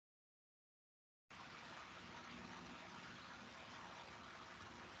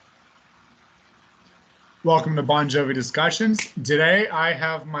Welcome to Bon Jovi Discussions. Today I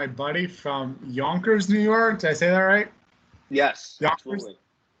have my buddy from Yonkers, New York. Did I say that right? Yes, Yonkers?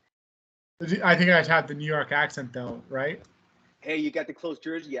 absolutely. I think I had the New York accent though, right? Hey, you got the close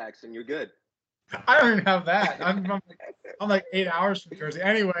Jersey accent. You're good. I don't even have that. I'm like 8 hours from Jersey.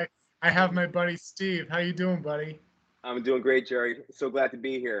 Anyway, I have my buddy Steve. How you doing, buddy? I'm doing great, Jerry. So glad to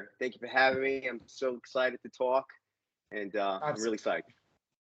be here. Thank you for having me. I'm so excited to talk, and I'm That's really excited.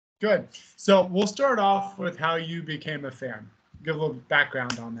 good. So we'll start off with how you became a fan. Give a little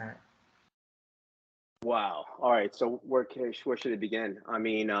background on that. Wow. All right. So where should it begin? All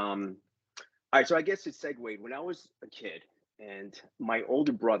right. So I guess it segued when I was a kid, and my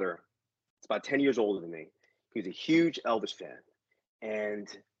older brother, it's about 10 years older than me. He was a huge Elvis fan, and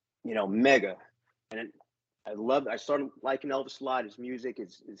mega. And I started liking Elvis a lot. His music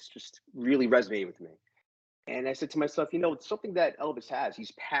is just really resonated with me. And I said to myself, it's something that Elvis has.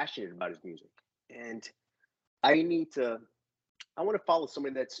 He's passionate about his music. And I need to, I want to follow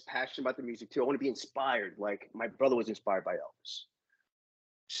somebody that's passionate about the music too. I want to be inspired, like my brother was inspired by Elvis.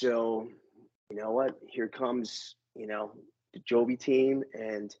 So, you know what? Here comes, the Jovi team,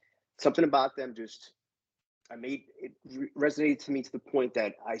 and something about them just, I made it resonated to me to the point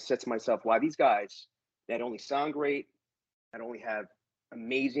that I said to myself, why these guys that only sound great, not only have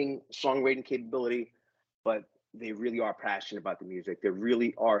amazing songwriting capability, but they really are passionate about the music. They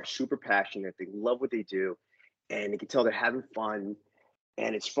really are super passionate. They love what they do, and you can tell they're having fun,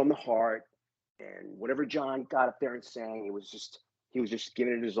 and it's from the heart. And whatever John got up there and sang, it was just he was just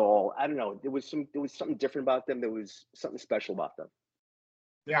giving it his all. I don't know. There was something different about them. There was something special about them.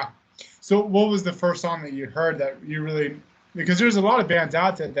 Yeah. So what was the first song that you heard that you really, because there's a lot of bands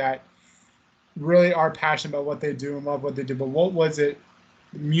out there that really are passionate about what they do and love what they do, but what was it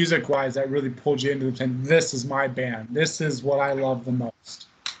music wise that really pulled you into them saying, this is my band, this is what I love the most?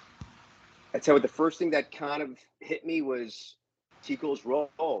 I tell you what, the first thing that kind of hit me was Tico's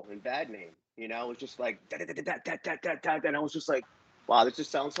role in Bad Name. It was just like da da da da da da da da, and I was just like, wow, this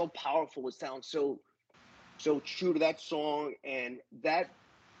just sounds so powerful. It sounds so true to that song, and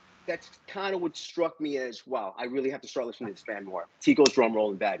that's kind of what struck me as, wow, I really have to start listening to this band more. Tico's drum roll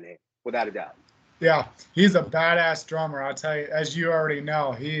in Bad Name, without a doubt. Yeah, he's a badass drummer. I'll tell you, as you already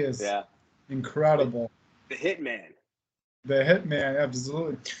know, he is Yeah, the incredible. the Hitman. The Hitman,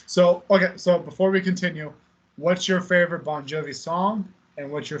 absolutely. So, okay, so before we continue, what's your favorite Bon Jovi song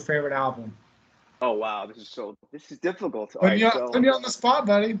and what's your favorite album? Oh wow, this is difficult. Putting you, putting you on the spot,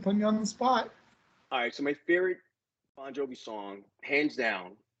 buddy. Putting you on the spot. All right. So my favorite Bon Jovi song, hands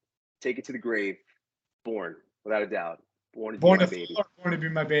down, "Take It to the Grave," "Born," without a doubt. "Born to Be Born My to Baby." Fly, Born to Be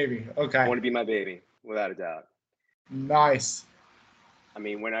My Baby. Okay, "Born to Be My Baby," without a doubt. nice. I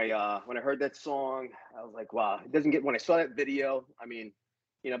mean, when I heard that song, I was like, wow. It doesn't get when I saw that video. I mean,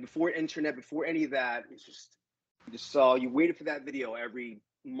 before internet, before any of that, it's just you just saw you waited for that video every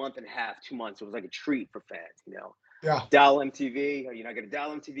month and a half, 2 months. It was like a treat for fans. Yeah, Dial MTV, I got to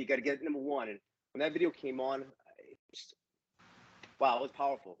dial MTV, got to get number one. And when that video came on, just, wow, it was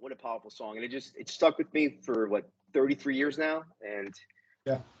powerful. What a powerful song, and it stuck with me for what 33 years now, and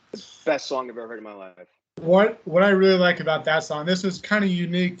yeah. best song I've ever heard in my life. What I really like about that song, this was kind of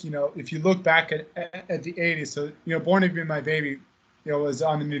unique. If you look back at the '80s, so Born to Be My Baby, was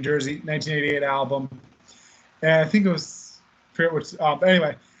on the New Jersey 1988 album, and I think it was, I forget which.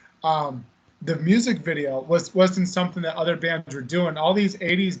 Anyway, um, the music video wasn't something that other bands were doing. All these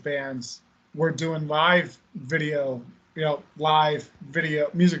 '80s bands were doing live video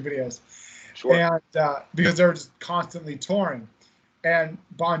music videos, Sure. and because they're just constantly touring. And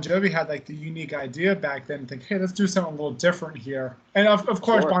Bon Jovi had like the unique idea back then, think, hey, let's do something a little different here. And of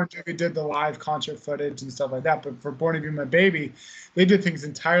course, Sure. Bon Jovi did the live concert footage and stuff like that. But for Born to Be My Baby, they did things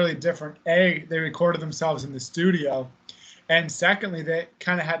entirely different. A, they recorded themselves in the studio, and secondly, they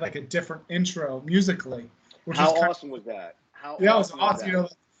kind of had like a different intro musically, which was How kind awesome was that? How yeah, it was awesome was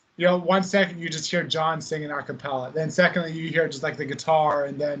awesome. that? 1 second you just hear John singing a cappella. Then secondly you hear just like the guitar,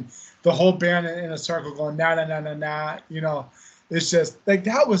 and then the whole band in a circle going na na na na na. It's just like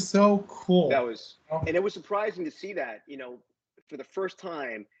that was so cool. That was, and it was surprising to see that, for the first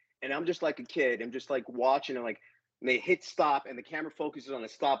time. And I'm just like a kid. I'm just like watching and like, and they hit stop and the camera focuses on the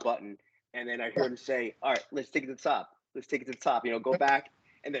stop button. And then I hear him say, all right, let's take it to the top. Let's take it to the top, go back.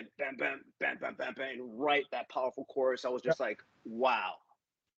 And then bam, bam, bam, bam, bam, bam, and right that powerful chorus. I was just like, wow,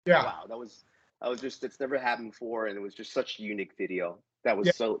 Yeah, wow. I was just, it's never happened before. And it was just such a unique video. That was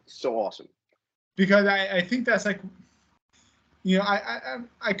yeah. so awesome. Because I think that's like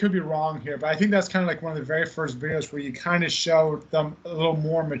I could be wrong here, but I think that's kind of like one of the very first videos where you kind of showed them a little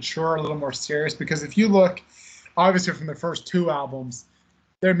more mature, a little more serious. Because if you look, obviously from the first two albums,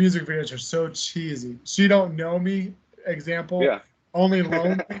 their music videos are so cheesy. She Don't Know Me, example, Yeah. Only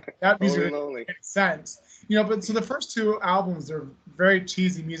Lonely. That music Only video lonely. makes sense. But so the first two albums are very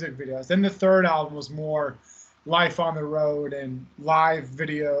cheesy music videos. Then the third album was more life on the road and live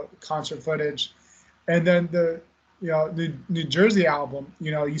video concert footage. And then the New Jersey album,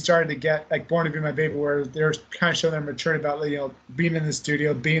 you started to get like Born to Be My Baby, where they're kind of showing their maturity about being in the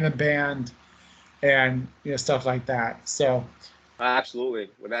studio, being a band, and stuff like that. So Absolutely,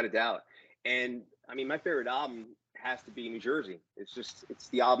 without a doubt. And I mean, my favorite album has to be New Jersey. It's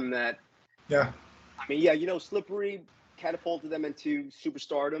the album that, yeah, I mean, yeah, Slippery catapulted them into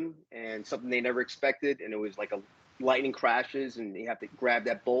superstardom and something they never expected. And it was like a lightning crashes and you have to grab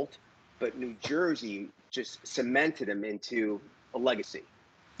that bolt. But New Jersey just cemented them into a legacy.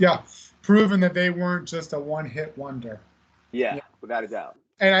 yeah, proving that they weren't just a one-hit wonder. Yeah, Yeah, without a doubt.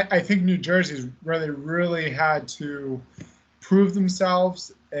 and I think New Jersey's really had to prove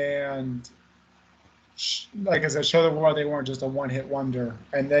themselves and like I said, show the world they weren't just a one-hit wonder,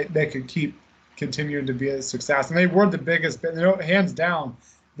 and they could keep continuing to be a success. And they were the biggest, hands down,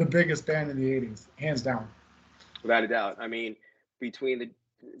 the biggest band in the '80s, hands down. Without a doubt. I mean, between the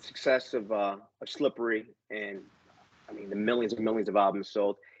success of Slippery and I mean the millions and millions of albums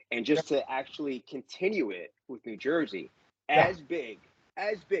sold, and Yeah, just to actually continue it with New Jersey yeah, as big,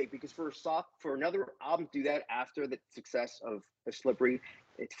 because for another album to do that after the success of the Slippery,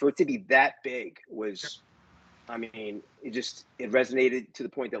 for it to be that big was, I mean, it resonated to the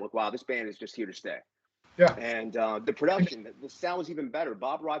point that, like, wow, this band is just here to stay. yeah. And the production, the sound was even better.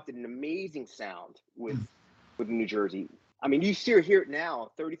 Bob Rock did an amazing sound with New Jersey. I mean, you still hear it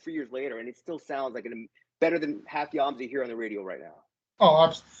now, 33 years later, and it still sounds like better than half the albums you hear on the radio right now.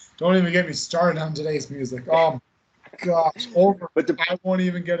 Oh, don't even get me started on today's music. Oh my gosh, over. But I won't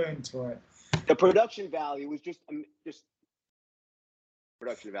even get into it. the production value was just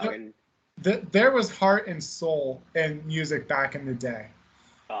production value. And There was heart and soul in music back in the day.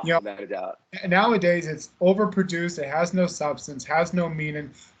 You know, without a doubt. nowadays it's overproduced. It has no substance, has no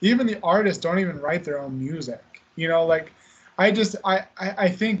meaning. Even the artists don't even write their own music. Like I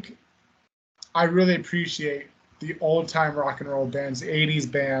think I really appreciate the old time rock and roll bands, the '80s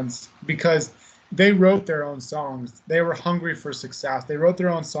bands, because they wrote their own songs. They were hungry for success. They wrote their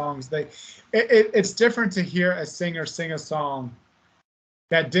own songs. It's different to hear a singer sing a song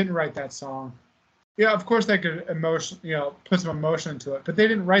that didn't write that song. Yeah, of course they could put some emotion into it, but they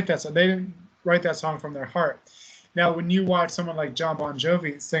didn't write that song. They didn't write that song from their heart. Now, when you watch someone like John Bon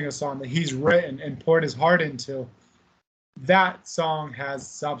Jovi sing a song that he's written and poured his heart into, that song has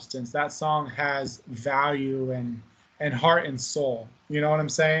substance. That song has value and heart and soul. You know what I'm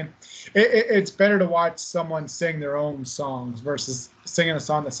saying? It's better to watch someone sing their own songs versus singing a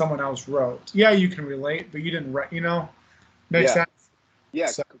song that someone else wrote. Yeah, you can relate, but you didn't write. Makes Yeah, sense. yeah,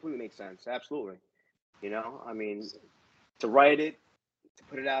 So, completely makes sense. Absolutely. I mean, to write it, to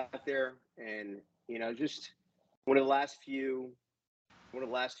put it out there, and just one of the last few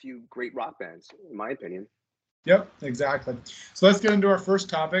great rock bands, in my opinion. yep, exactly. So let's get into our first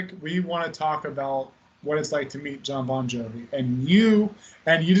topic. We want to talk about what it's like to meet John Bon Jovi. And you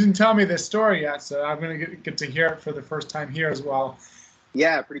didn't tell me this story yet, so I'm going to get to hear it for the first time here as well.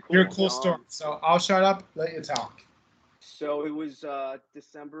 Yeah, pretty You're a cool. cool story. So I'll shut up, let you talk. So it was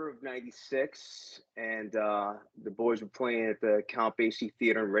December of '96, and the boys were playing at the Count Basie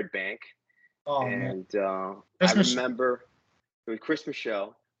Theater in Red Bank. Oh man, And I Christmas show. remember it was a Christmas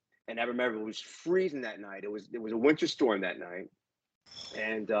show, and I remember it was freezing that night. It was a winter storm that night,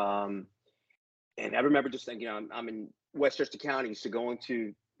 and I remember just thinking, I'm in Westchester County, so going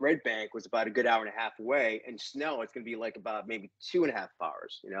to Red Bank was about a good hour and a half away, and snow it's going to be like about maybe 2.5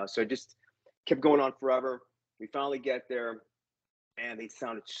 hours. So it just kept going on forever. We finally get there, and they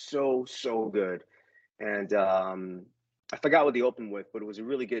sounded so good. And I forgot what they opened with, but it was a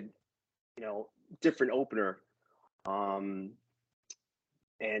really good, you know, different opener. Um,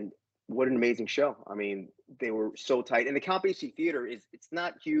 and what an amazing show! I mean, they were so tight. And the Count Basie Theater it's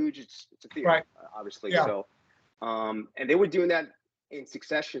not huge. It's a theater, Right. obviously. Yeah. So, and they were doing that in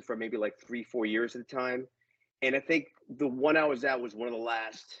succession for maybe like 3-4 years at a time. And I think the one I was at was one of the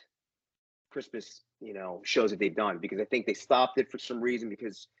last Christmas, shows that they've done, because I think they stopped it for some reason,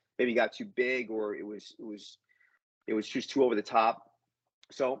 because maybe it got too big, or it was just too over the top.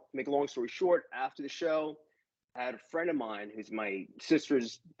 So, make a long story short, after the show, I had a friend of mine who's my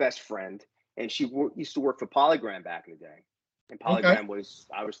sister's best friend, and she used to work for Polygram back in the day. And Okay. Polygram was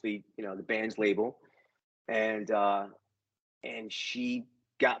obviously, the band's label, and she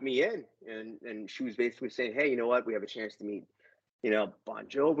got me in, and she was basically saying, "Hey, you know what? We have a chance to meet, Bon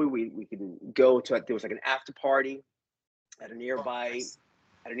Jovi. We can go to, there was like an after party at a nearby Nice.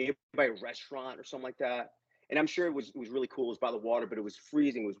 at a nearby restaurant or something like that. And I'm sure it was really cool. It was by the water, but it was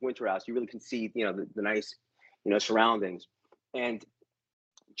freezing. It was winter out, so you really can see, the nice, surroundings. And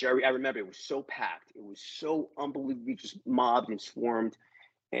Jerry, I remember it was so packed. It was so unbelievably just mobbed and swarmed.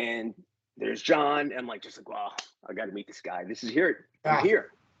 And there's John. And I'm like, just like, wow, I got to meet this guy. This is here. I'm Yeah.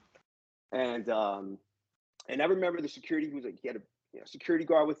 here. And I remember the security. He was like, he had a security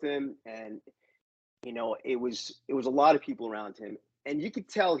guard with him, and it was a lot of people around him, and you could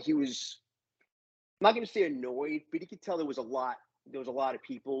tell he was. I'm not going to say annoyed, but you could tell there was a lot. There was a lot of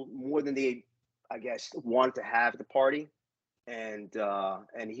people, more than they, I guess, wanted to have at the party, and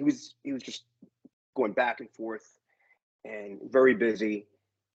he was just going back and forth, and very busy.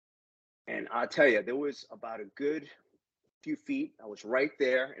 And I'll tell you, there was about a good few feet. I was right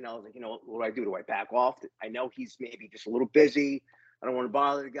there, and I was like, what do I do? Do I back off? I know he's maybe just a little busy. I don't want to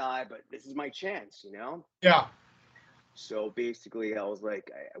bother the guy, but this is my chance. Yeah. So basically, I was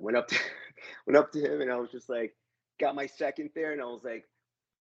like, I went up to went up to him, and I was just like, got my second there, and I was like,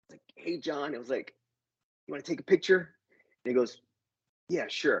 hey John, I was like, you want to take a picture? And he goes, yeah,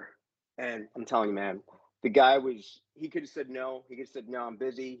 sure. And I'm telling you, man, the guy he could have said no. He could have said, no, I'm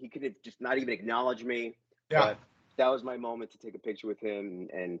busy. He could have just not even acknowledged me. Yeah. But that was my moment to take a picture with him.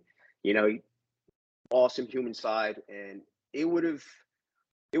 And awesome human side. And it would have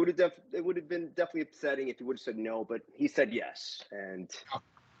been definitely upsetting if he would have said no, but he said yes. And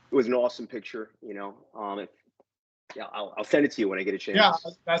it was an awesome picture, I'll send it to you when I get a chance.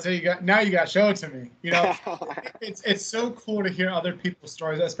 Yeah, that's how you got. Now you got to show it to me. It's so cool to hear other people's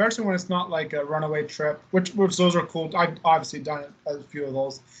stories, especially when it's not like a runaway trip, which those are cool. I've obviously done a few of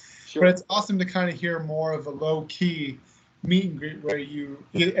those, Sure. but it's awesome to kind of hear more of a low key meet and greet where you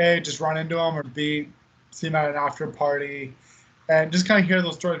A, just run into them, or B, see them at an after party, and just kind of hear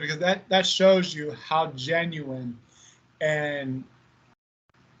those stories, because that shows you how genuine and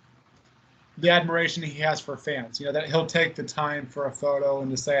the admiration he has for fans, that he'll take the time for a photo and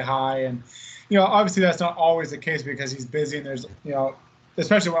to say hi. And, obviously that's not always the case because he's busy, and there's,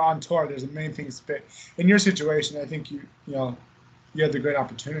 especially when on tour, there's many things. But in your situation, I think you had the great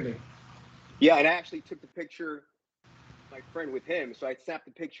opportunity. Yeah, and I actually took the picture, my friend with him. So I snapped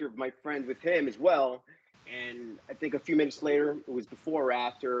the picture of my friend with him as well. And I think a few minutes later, it was before or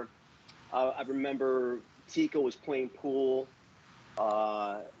after, I remember Tico was playing pool.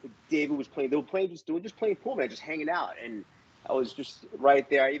 David was playing. They were just playing pool, man, just hanging out. And I was just right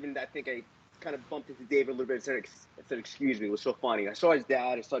there. I think I kind of bumped into David a little bit and said, excuse me. It was so funny. I saw his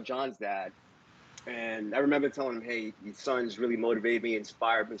dad. I saw John's dad. And I remember telling him, hey, your son's really motivated me,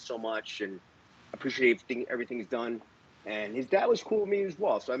 inspired me so much, and I appreciate everything he's done. And his dad was cool with me as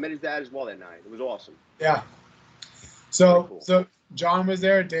well. So I met his dad as well that night. It was awesome. Yeah. So cool. So John was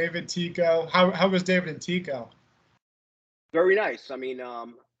there, David, Tico. How was David and Tico? Very nice. I mean,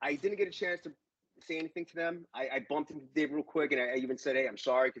 I didn't get a chance to say anything to them. I bumped into David real quick, and I even said, hey, I'm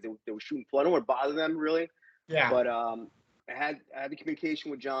sorry, because they were shooting pool. I don't want to bother them, really. Yeah. But I had the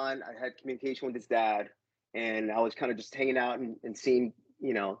communication with John. I had communication with his dad, and I was kind of just hanging out and seeing,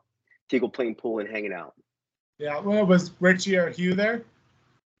 Tico playing pool and hanging out. Yeah. Well, was Richie or Hugh there?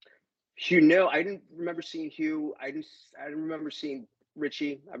 Hugh, no, I didn't remember seeing Hugh. I didn't remember seeing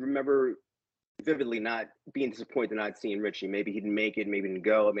Richie. I remember vividly not being disappointed not seeing Richie. Maybe he didn't make it, maybe he didn't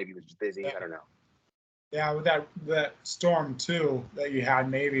go, maybe he was just busy. Yeah. I don't know. Yeah, with that storm too that you had,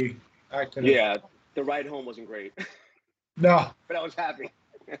 maybe I could. Yeah, the ride home wasn't great. No, but I was happy.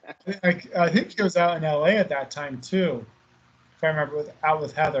 I think he was out in LA at that time too, if I remember, out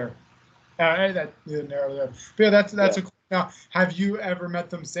with Heather. That neither there there. But yeah, that's Yeah. a cool. Now, have you ever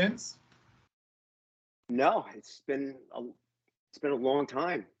met them since? No, it's been a long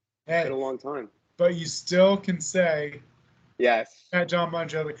time. Hey, it's been a long time. But you still can say, yes, at John Bon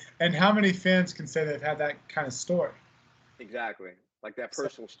Jovi. And how many fans can say they've had that kind of story? Exactly, like that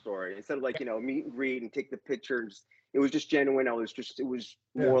personal story. Instead of like meet and greet and take the pictures, it was just genuine. It was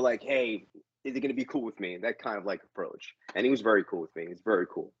more like, hey, is he going to be cool with me? That kind of like approach. And he was very cool with me. He's very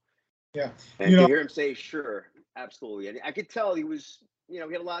cool. Yeah. And to hear him say, sure, absolutely. And I could tell he was, he had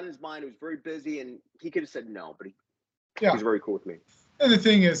a lot in his mind. He was very busy, and he could have said no, but he was very cool with me. And the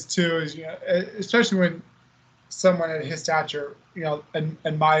thing is, too, is, especially when someone at his stature,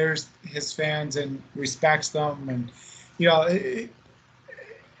 admires his fans and respects them, and,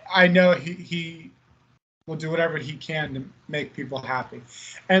 I know he will do whatever he can to make people happy.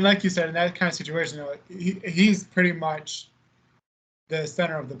 And like you said, in that kind of situation, he's pretty much the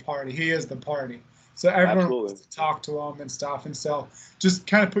center of the party. He is the party. So everyone wants to talk to him and stuff. And so just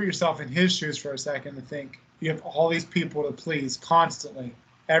kind of put yourself in his shoes for a second and think, you have all these people to please constantly,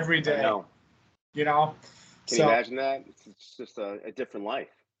 every day. I know. Can you So imagine that? It's just a different life.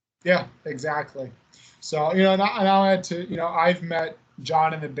 yeah, exactly. So, you know, and I had to, you know, I've met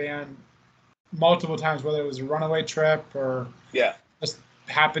John in the band multiple times, whether it was a runaway trip or Yeah. just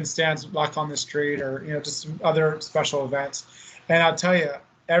happenstance, luck on the street, or, you know, just some other special events. And I'll tell you,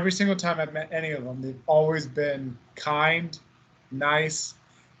 every single time I've met any of them, they've always been kind, nice,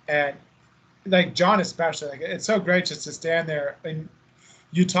 and like John especially. Like, it's so great just to stand there and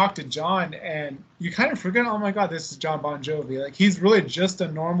you talk to John and you kind of forget, oh my God, this is John Bon Jovi. Like, he's really just a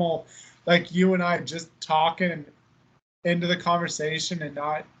normal, like you and I just talking into the conversation and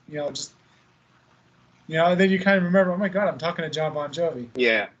not, you know, just, you know, and then you kind of remember, oh my God, I'm talking to John Bon Jovi.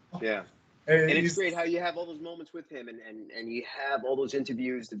 Yeah. Yeah. And And it's he's, great how you have all those moments with him, and you have all those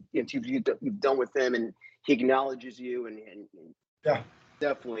interviews, the interviews you've done with him, and he acknowledges you, and yeah,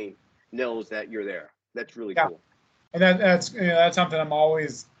 definitely knows that you're there. That's really yeah. cool. And that's, you know, that's something I'm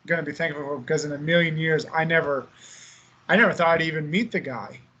always going to be thankful for, because in a million years, I never thought I'd even meet the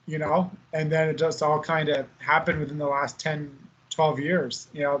guy, you know, and then it just all kind of happened within the last 10, 12 years,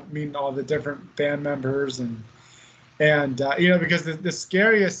 you know, meeting all the different band members and you know, because the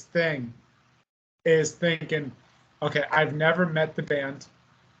scariest thing is thinking, okay, I've never met the band.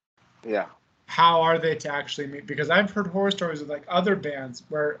 Yeah. How are they to actually meet? Because I've heard horror stories of like other bands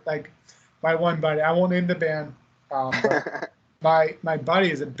where, like, my one buddy, I won't name the band, but my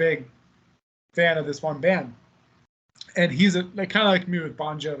buddy is a big fan of this one band, and he's like, kind of like me with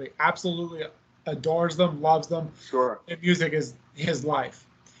Bon Jovi, absolutely adores them, loves them, Sure. and music is his life.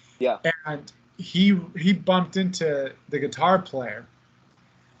 Yeah. And he bumped into the guitar player,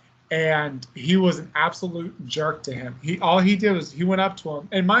 and he was an absolute jerk to him. All he did was he went up to him,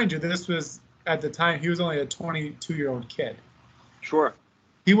 and mind you, this was at the time he was only a 22-year-old kid. Sure.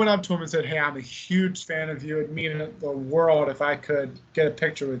 He went up to him and said, "Hey, I'm a huge fan of you. It'd mean the world if I could get a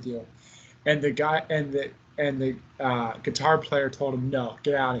picture with you." And the guy and the guitar player told him, "No,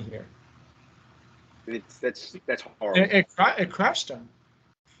 get out of here." That's horrible. It crushed him,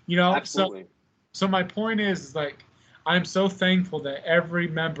 you know. Absolutely. So my point is, like, I'm so thankful that every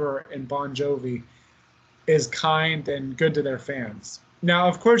member in Bon Jovi is kind and good to their fans. Now,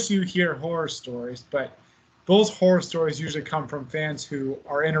 of course, you hear horror stories, but those horror stories usually come from fans who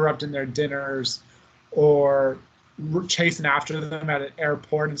are interrupting their dinners or chasing after them at an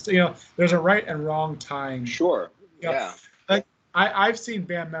airport. And you know, there's a right and wrong time. Sure. You know, Yeah. like I've seen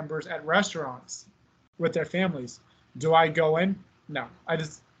band members at restaurants with their families. Do I go in? No, I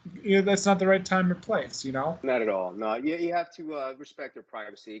just, you know, that's not the right time or place. You know. Not at all. No, you have to respect their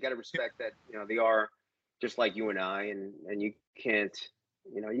privacy. You got to respect that, they are just like you and I, and you can't,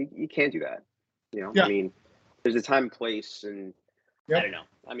 you can't do that. I Yeah. mean, there's a time and place, and I Yep. don't know.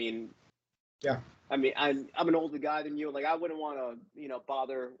 I mean, Yeah. I'm an older guy than you. Like, I wouldn't want to,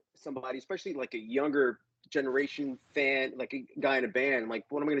 bother somebody, especially like a younger generation fan, like a guy in a band. Like,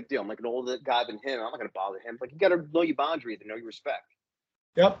 what am I going to do? I'm like an older guy than him. I'm not going to bother him. Like, you got to know your boundaries and know your respect.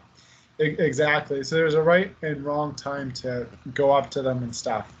 Yep. Exactly. So there's a right and wrong time to go up to them and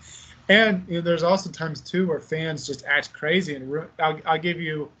stuff. And you know, there's also times too where fans just act crazy. And I'll give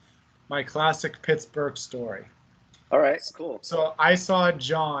you my classic Pittsburgh story. All right, cool. So I saw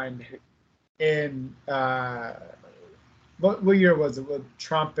John in what year was it? When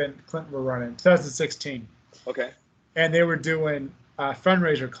Trump and Clinton were running? 2016. Okay. And they were doing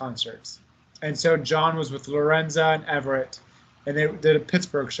fundraiser concerts. And so John was with Lorenza and Everett, and they did a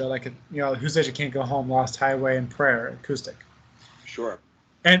Pittsburgh show, like, Who Says You Can't Go Home, Lost Highway, and Prayer, acoustic. Sure.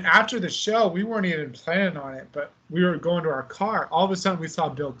 And after the show, we weren't even planning on it, but we were going to our car. All of a sudden, we saw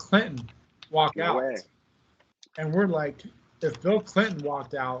Bill Clinton walk out. Way. And we're like, if Bill Clinton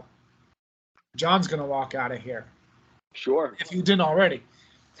walked out, John's going to walk out of here. Sure. If he didn't already.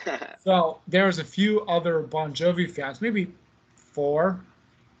 So there was a few other Bon Jovi fans, maybe 4.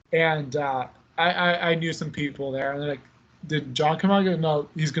 And I knew some people there. And they're like, did John come out? I go, no,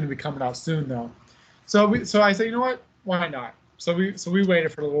 he's going to be coming out soon, though. So I said, you know what? Why not? So we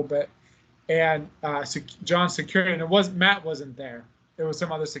waited for a little bit, and John's security, and Matt wasn't there. It was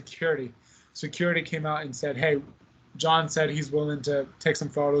some other security. Security came out and said, hey, John said he's willing to take some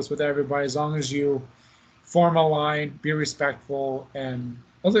photos with everybody as long as you form a line, be respectful. And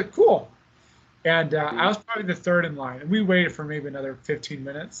I was like, cool. And I was probably the third in line, and we waited for maybe another 15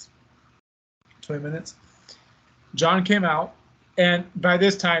 minutes, 20 minutes. John came out, and by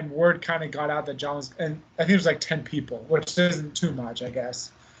this time, word kind of got out that John was, and I think it was like 10 people, which isn't too much, I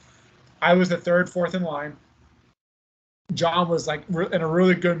guess. I was the third, fourth in line. John was like in a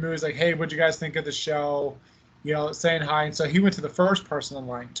really good mood. He's like, hey, what'd you guys think of the show? Saying hi. And so he went to the first person in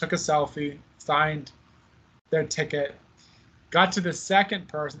line, took a selfie, signed their ticket, Got to the second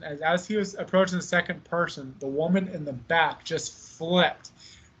person, as he was approaching the second person, the woman in the back just flipped,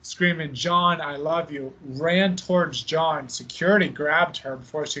 screaming, "John, I love you," ran towards John. Security grabbed her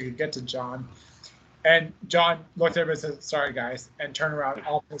before she could get to John. And John looked at her and said, "Sorry, guys," and turned around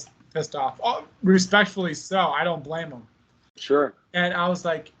all pissed off. Oh, respectfully so. I don't blame him. Sure. And I was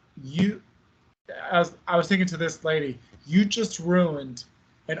like, I was thinking to this lady, you just ruined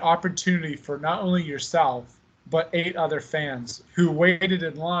an opportunity for not only yourself, but 8 other fans who waited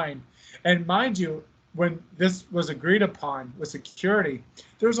in line. And mind you, when this was agreed upon with security,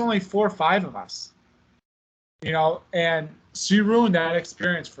 there was only 4 or 5 of us, and she ruined that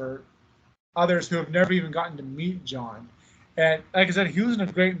experience for others who have never even gotten to meet John. And like I said, he was in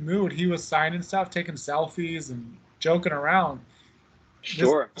a great mood. He was signing stuff, taking selfies, and joking around.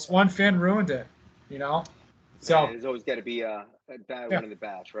 Sure. This one fan ruined it, So there's always got to be a bad one in the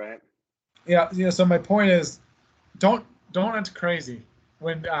batch, right? Yeah. So my point is, don't act crazy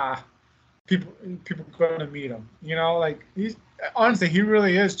when people go to meet him. Like he's honestly, he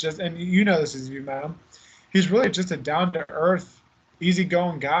really is just, and this as you met him, he's really just a down to earth,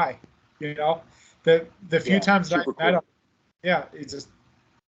 easygoing guy. The few times that I met him, yeah, he's just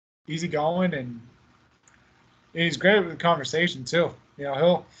easygoing and he's great with the conversation too.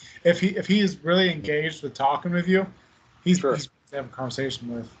 He'll if he is really engaged with talking with you, he's to have a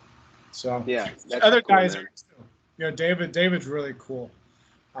conversation with. So yeah, other cool, guys man. are too. David's really cool.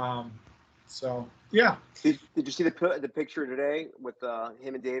 So yeah. Did you see the picture today with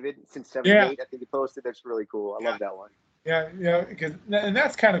him and David since '78? I think he posted. That's really cool. I love that one. Yeah, and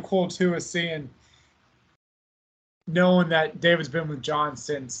that's kind of cool too, is knowing that David's been with John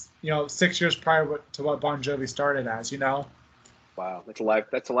since 6 years prior to what Bon Jovi started as. Wow, that's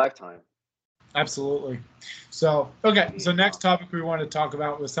a lifetime. Absolutely. So okay, so next topic we want to talk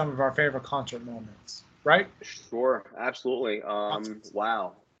about was some of our favorite concert moments, right? Sure, absolutely.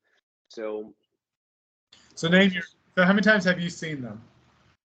 Wow. So name your. So how many times have you seen them?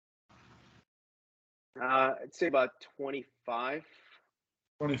 I'd say about 25.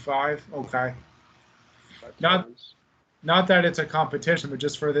 25. Okay. Not that it's a competition, but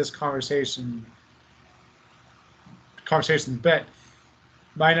just for this conversation bit,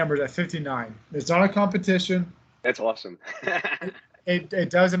 my number's at 59. It's not a competition. That's awesome. It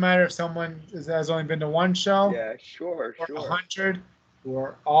doesn't matter if someone has only been to one show. Yeah, sure. 100.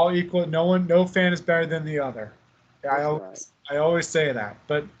 We're all equal. No fan is better than the other. I always say that.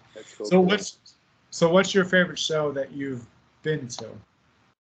 But what's your favorite show that you've been to?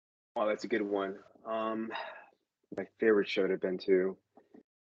 Oh, that's a good one. My favorite show to have been to.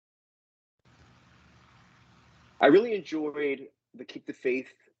 I really enjoyed the Keep the Faith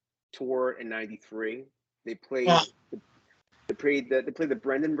tour in '93. They played the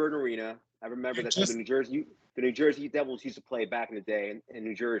Brandenburg Arena. I remember that's the New Jersey Devils used to play back in the day in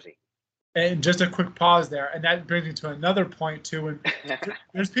New Jersey. And just a quick pause there, and that brings me to another point too. And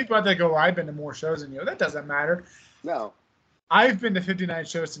there's people out there go, "Well, I've been to more shows than you." That doesn't matter. No, I've been to 59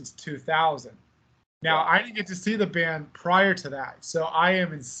 shows since 2000. Now, I didn't get to see the band prior to that, so I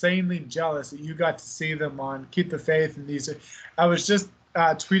am insanely jealous that you got to see them on Keep the Faith. And these, I was just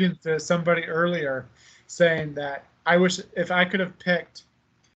tweeting to somebody earlier saying that I wish if I could have picked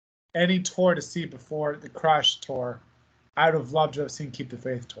any tour to see before the Crush tour, I would have loved to have seen Keep the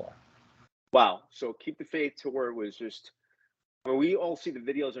Faith tour. Wow. So Keep the Faith tour was just, we all see the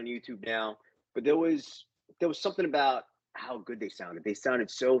videos on YouTube now, but there was something about how good they sounded. They sounded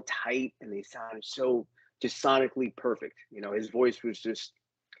so tight and they sounded so just sonically perfect. His voice was just,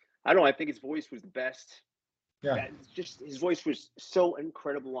 I don't know, I think his voice was the best. Yeah. His voice was so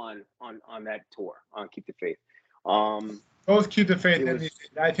incredible on that tour, on Keep the Faith. Both Keep the Faith and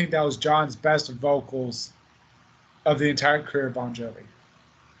I think that was John's best vocals of the entire career of Bon Jovi.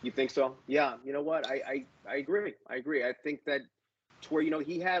 You think so? Yeah. You know what? I agree. I think that tour,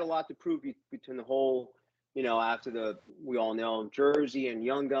 he had a lot to prove between the whole, after we all know Jersey and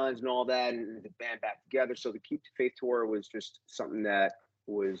Young Guns and all that, and the band back together. So the Keep the Faith tour was just something that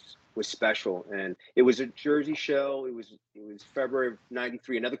was special, and it was a Jersey show. It was February of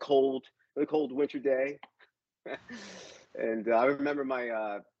 '93, another cold winter day. And I remember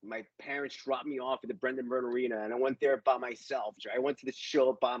my parents dropped me off at the Brandenburg Arena, and I went there by myself. I went to the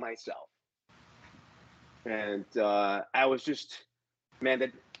show by myself, and I was just, man,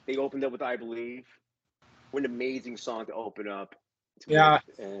 that they opened up with "I Believe." What an amazing song to open up.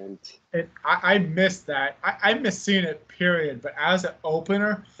 And I missed that. I miss seeing it, period. But as an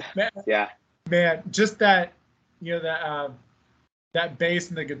opener, man, just that, that bass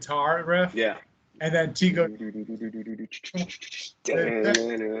and the guitar riff. Yeah. and then T goes,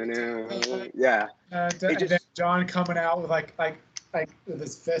 yeah. and It then just John coming out with like with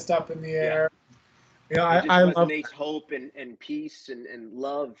his fist up in the yeah. air. You know, It just I love resonates hope and peace and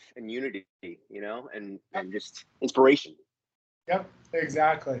love and unity, you know, and Yep. just inspiration. Yep,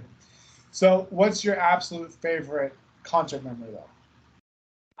 exactly. So, what's your absolute favorite concert memory, though?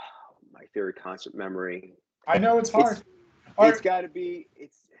 My favorite concert memory. I know it's hard. It's All it's right, got to be.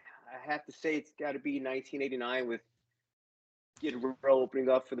 I have to say it's got to be 1989 with Skid Row opening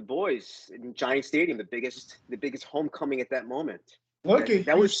up for the boys in Giant Stadium, the biggest homecoming at that moment. look That at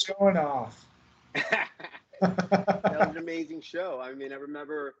that you was showing off. that was an amazing show. I mean, I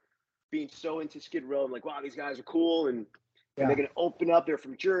remember being so into Skid Row. I'm like, wow, these guys are cool, and Yeah, they're gonna open up. They're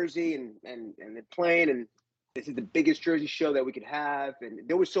from Jersey, and they're playing, and this is the biggest Jersey show that we could have. And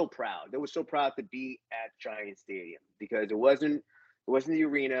they were so proud. They were so proud to be at Giant Stadium because it wasn't the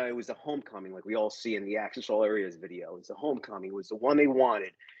arena. It was the homecoming, like we all see in the Access All Areas video. It was the homecoming. It was the one they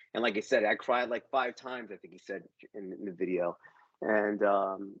wanted. And like I said, I cried like 5 times. I think he said in the video, and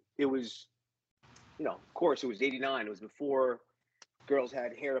it was, of course, it was '89. It was before girls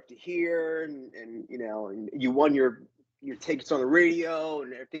had hair up to here, and and you won your tickets on the radio,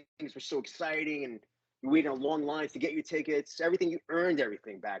 and things were so exciting, and you waited on long lines to get your tickets. Everything, you earned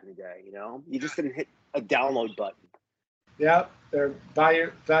everything back in the day. You just didn't hit a download button. yeah. They're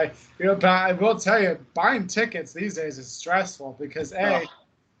but I will tell you, buying tickets these days is stressful because Oh,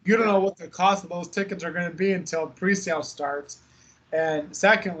 you don't yeah, know what the cost of those tickets are going to be until pre-sale starts, and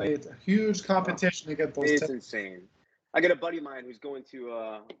secondly, it's a huge oh, competition to get those it's tickets. insane. I got a buddy of mine who's going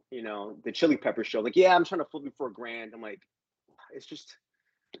to the Chili Pepper show. Like, yeah, I'm trying to flip it for $1,000. I'm like, it's just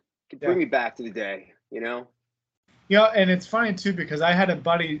Yeah. bring me back to the day. And it's funny too because I had a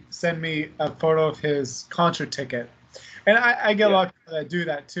buddy send me a photo of his concert ticket, and I get a Yeah, lot of people that do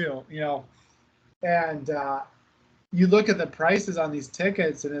that too. And you look at the prices on these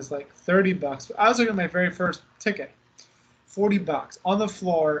tickets, and it's like $30. I was looking at my very first ticket, $40 on the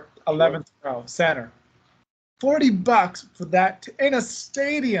floor, sure. 11th row, center. $40 for that in a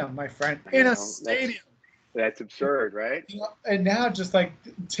stadium, my friend, I in a know stadium. that's absurd, right? And now just like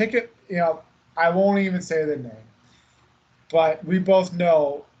ticket, I won't even say the name, but we both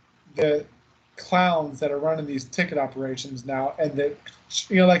know the clowns that are running these ticket operations now, and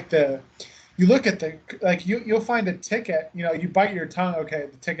you look at you'll find a ticket, you bite your tongue. Okay,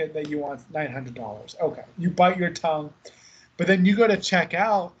 the ticket that you want is $900. Okay, you bite your tongue, but then you go to check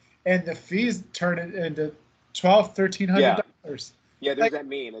out, and the fees turn it into Yeah, $1,200. yeah. There's Like, that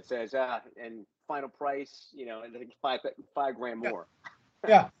meme that says, and final price, and I think five grand yeah, more.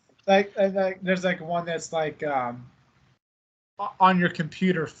 yeah. Like there's like one that's like on your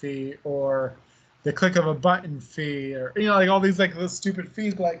computer fee, or the click of a button fee, or like all these like those stupid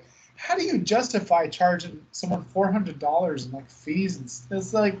fees. But like, how do you justify charging someone $400 in like fees? And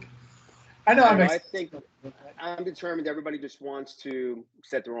it's like, I know I I'm don't know. ex- I think I'm determined. Everybody just wants to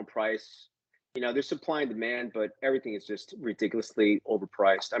set their own price. There's supply and demand, but everything is just ridiculously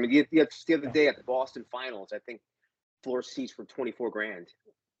overpriced. I mean, the other day at the Boston finals, I think floor seats were 24 grand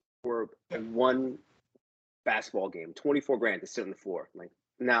for yeah, one basketball game. 24 grand to sit on the floor. Like,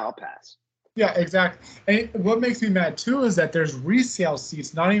 now I'll pass. yeah, exactly. And what makes me mad too is that there's resale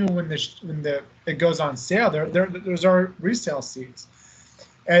seats. Not even when the it goes on sale, there's our resale seats,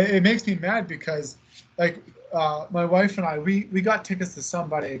 and it makes me mad because like my wife and I we got tickets to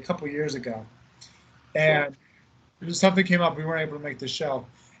somebody a couple years ago, Sure. and something came up, we weren't able to make the show,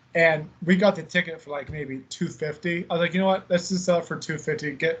 and we got the ticket for like maybe 250. I was like, you know what, let's just sell it for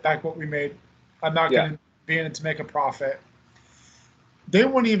 250, get back what we made. I'm not Yeah. going to be in it to make a profit. They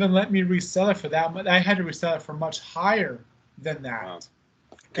wouldn't even let me resell it for that, but I had to resell it for much higher than Wow. that.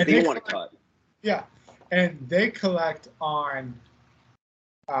 Because And they they don't want to collect, cut. yeah, and they collect on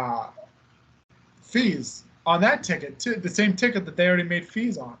uh, fees on that ticket too, the same ticket that they already made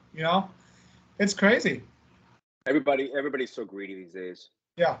fees on. It's crazy. Everybody's so greedy these days.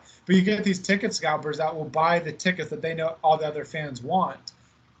 Yeah, but you get these ticket scalpers that will buy the tickets that they know all the other fans want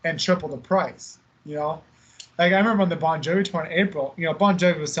and triple the price. You know, like I remember on the Bon Jovi tour in April, Bon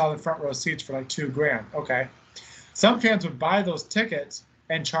Jovi was selling front row seats for like $2,000. Okay, some fans would buy those tickets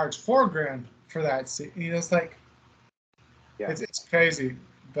and charge $4,000 for that seat. It's like Yeah. it's crazy,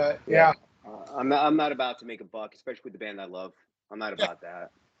 but Yeah. yeah, I'm not about to make a buck, especially with the band I love. I'm not yeah. about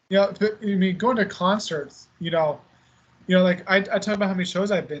that. But, I mean, going to concerts, like I talk about how many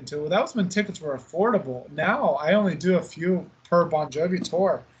shows I've been to. Well, that was when tickets were affordable. Now I only do a few per Bon Jovi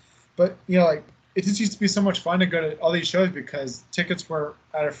tour, but like it just used to be so much fun to go to all these shows because tickets were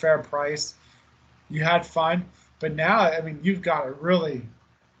at a fair price. You had fun, but now I mean you've got to really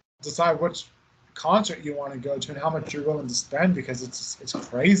decide concert you want to go to and how much you're willing to spend because it's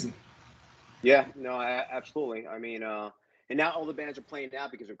crazy. Yeah, no, absolutely. I mean, and now all the bands are playing now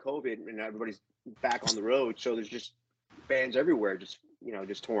because of COVID, and everybody's back on the road. So there's just bands everywhere, just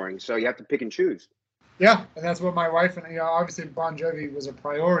just touring. So you have to pick and choose. Yeah, and that's what my wife and obviously Bon Jovi was a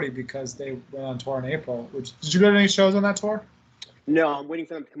priority because they went on tour in April. Which did you go to any shows on that tour? No, I'm waiting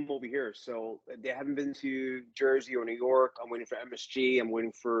for them to come over here. So they haven't been to Jersey or New York. I'm waiting for MSG. I'm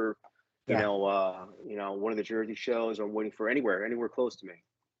waiting for, Yeah, one of the Jersey shows. I'm waiting for anywhere close to me.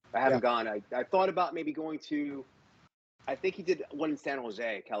 I yeah. haven't gone. I thought about maybe going to. I think he did one in San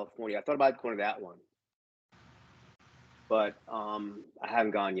Jose, California. I thought about going to that one, but I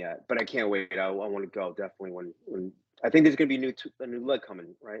haven't gone yet. But I can't wait. I want to go definitely when I think there's going to be a new leg coming,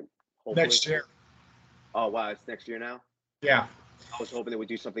 right? Hopefully. Next year. Oh wow, it's next year now. Yeah. I was hoping they would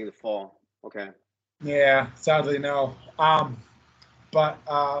do something in the fall. Okay. Yeah, sadly no. But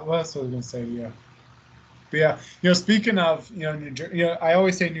what else was I gonna say to you? But yeah, speaking of I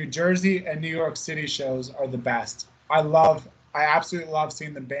always say New Jersey and New York City shows are the best. I absolutely love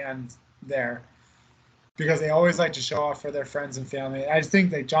seeing the band there because they always like to show off for their friends and family. I just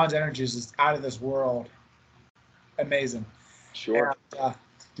think that John's Energy is just out of this world, amazing. Sure. And,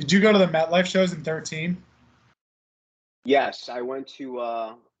 did you go to the MetLife shows in 13? Yes, I went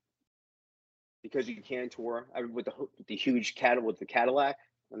to because you can tour with the huge with the Cadillac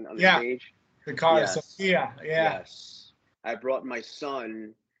on the Yeah, stage. the car, Yes, Sophia. Yeah. yes. I brought my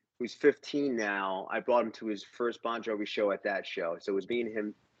son, who's 15 now. I brought him to his first Bon Jovi show at that show. So it was me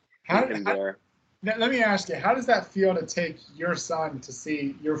How, and him how there. let me ask you, how does that feel to take your son to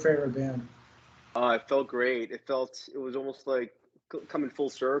see your favorite band? It felt great. It was almost like coming full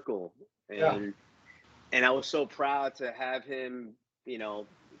circle, Yeah. and I was so proud to have him,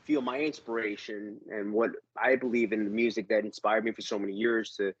 feel my inspiration and what I believe in the music that inspired me for so many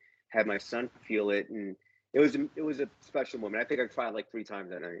years to have my son feel it. And it was a special moment. I think I cried like 3 times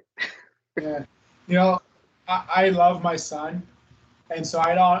that night. Yeah. You know, I love my son, and so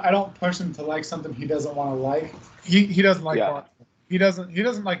I don't push him to like something he doesn't want to like. He doesn't like Yeah, rock. He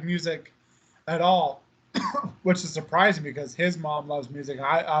doesn't like music at all, which is surprising because his mom loves music.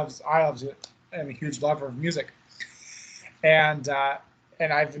 I obviously am a huge lover of music, and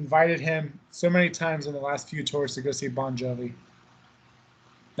I've invited him so many times in the last few tours to go see Bon Jovi.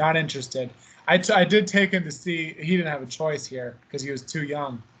 Not interested. I did take him to see. He didn't have a choice here because he was too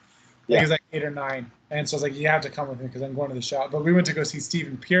young. I think he yeah. was like 8 or 9, and so I was like, "You have to come with me because I'm going to the show." But we went to go see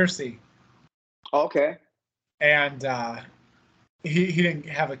Stephen Piercy, Okay, and he didn't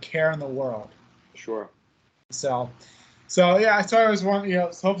have a care in the world. sure. So, yeah. So I was one.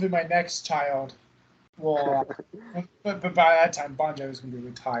 So hopefully my next child will. But by that time, Bon Jovi's gonna be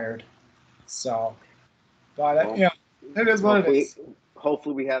retired. So, but Well, it is what it hopefully, is.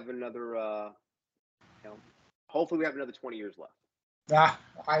 hopefully we have another. You know, hopefully we have another 20 years left. Ah,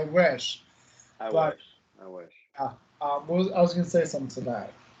 I wish, I but wish. I wish. I was gonna say something to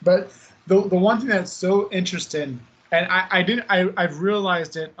that. But the one thing that's so interesting, and I've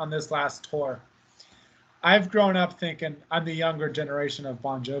realized it on this last tour. I've grown up thinking I'm the younger generation of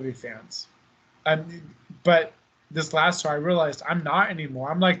Bon Jovi fans. But this last tour, I realized I'm not anymore.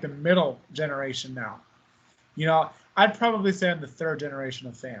 I'm like the middle generation now. I'd probably say I'm the third generation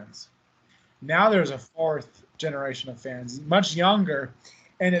of fans. Now there's a fourth generation of fans, much younger,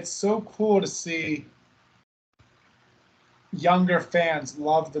 and it's so cool to see younger fans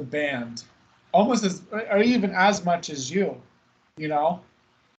love the band almost as or even as much as you know you know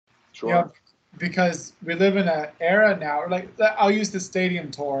Sure. because we live in an era now, like I'll use the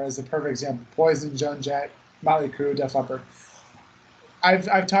stadium tour as a perfect example. Poison, Joan Jett, Motley Crue, Def Leppard.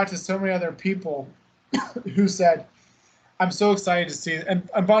 I've talked to so many other people who said, I'm so excited to see, and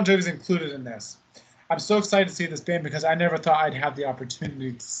Bon Jovi's included in this. I'm so excited to see this band because I never thought I'd have the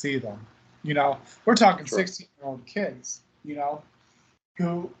opportunity to see them. We're talking Sure. 16-year-old kids,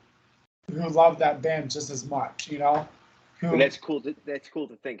 who love that band just as much, And who that's cool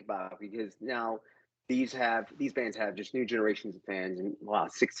to think about because now these bands have just new generations of fans and wow,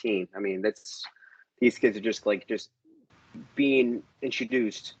 16. I mean, that's these kids are just being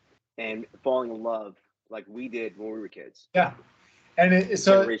introduced and falling in love like we did when we were kids, yeah. And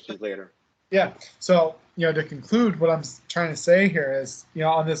generations later. yeah. So, to conclude, what I'm trying to say here is,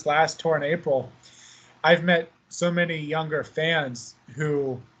 on this last tour in April, I've met so many younger fans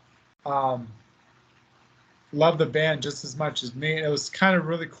who um, love the band just as much as me. And it was kind of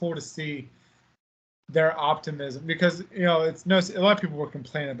really cool to see their optimism because, it's no, a lot of people were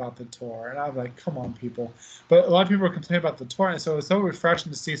complaining about the tour, and I was like, come on, people. But a lot of people were complaining about the tour, and so it was so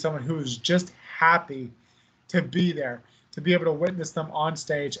refreshing to see someone who was just happy to be there. to be able to witness them on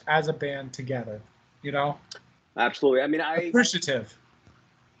stage as a band together. You know, Absolutely. I mean, appreciative.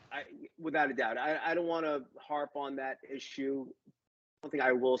 I without a doubt, I don't want to harp on that issue. One thing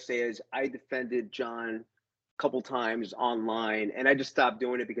I will say is I defended John a couple times online, and I just stopped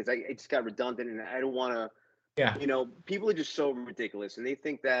doing it because it just got redundant, and I don't want to. Yeah. People are just so ridiculous, and they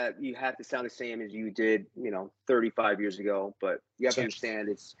think that you have to sound the same as you did, 35 years ago. But you have to understand,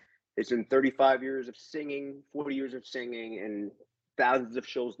 it's been 35 years of singing, 40 years of singing, and thousands of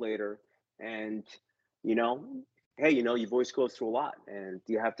shows later, and you know, hey, your voice goes through a lot, and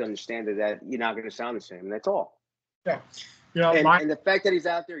you have to understand that you're not going to sound the same. That's all. Yeah. And the fact that he's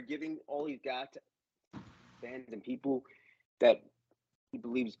out there giving all he's got to fans and people that he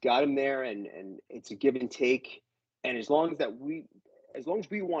believes got him there, and it's a give and take. And as long as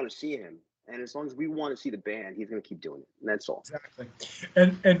we want to see him, and as long as we want to see the band, he's going to keep doing it. And that's all. Exactly.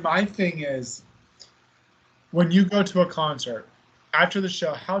 And my thing is, when you go to a concert after the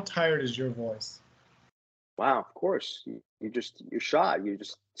show, how tired is your voice? Wow, of course. You're shot. You're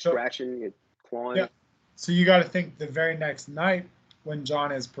just scratching, you're clawing. Yeah. So you got to think the very next night when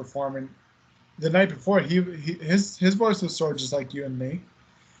John is performing, the night before his voice was sort of just like you and me,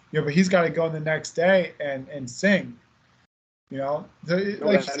 but he's got to go in the next day and sing, No,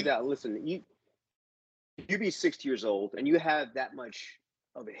 without a doubt. Listen, you be 60 years old and you have that much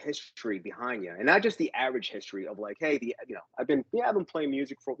of a history behind you, and not just the average history of like, hey, I've been playing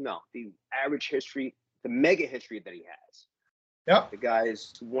music for the average history, the mega history that he has. Yep. The guy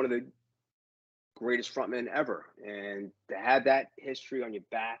is one of the greatest frontmen ever, and to have that history on your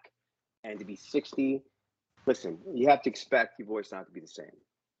back and to be 60, listen, you have to expect your voice not to be the same.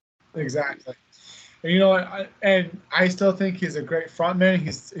 Exactly. And you know what? I still think he's a great frontman.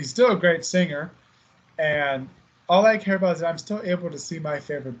 He's still a great singer, and all I care about is that I'm still able to see my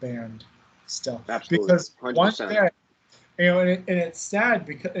favorite band still. Absolutely. Because 100%. one day, and it's sad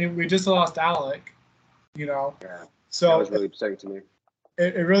because we just lost Alec. Yeah. So that was really upsetting to me.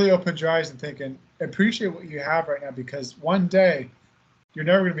 It really opens your eyes and thinking, appreciate what you have right now, because one day you're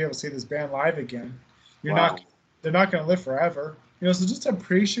never going to be able to see this band live again. They're not going to live forever. So just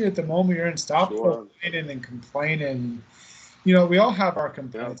appreciate the moment you're in. Stop complaining and complaining. We all have our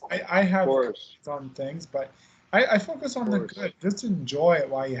complaints. Yeah, I have complaints on things, but I focus on the good. Just enjoy it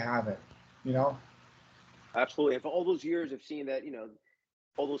while you have it. Absolutely. And for all those years of seeing that,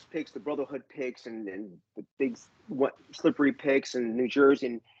 all those picks, the Brotherhood picks, and the big slippery picks in New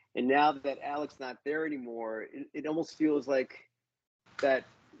Jersey, and now that Alec's not there anymore, it almost feels like that,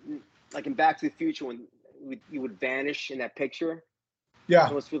 like in Back to the Future when you would vanish in that picture. Yeah. It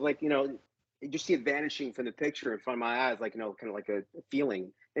almost feels like, you just see it vanishing from the picture in front of my eyes, like, kind of like a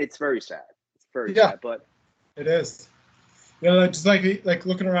feeling. It's very sad. It's very sad, but it is. Just like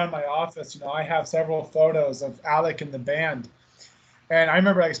looking around my office, I have several photos of Alec and the band. And I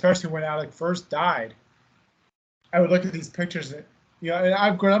remember, especially when Alec first died, I would look at these pictures, and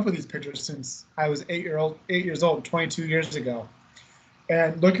I've grown up with these pictures since I was 8 years old, 22 years ago.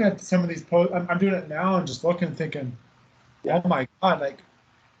 And looking at some of these posts, I'm doing it now and just looking and thinking, oh my God, like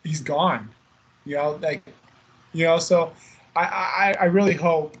he's gone. So I really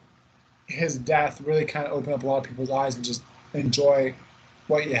hope his death really kind of opened up a lot of people's eyes and just enjoy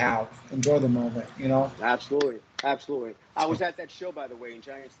what you have, enjoy the moment. Absolutely. I was at that show, by the way, in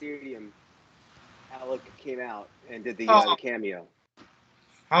Giant Stadium. Alec came out and did the cameo.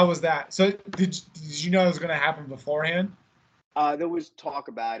 How was that? So did you know it was going to happen beforehand? There was talk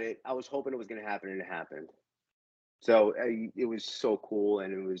about it. I was hoping it was going to happen, and it happened. So it was so cool,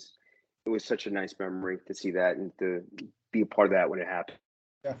 and it was such a nice memory to see that and to be a part of that when it happened.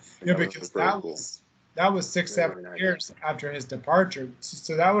 Yeah, because that was 6-7 years after his departure.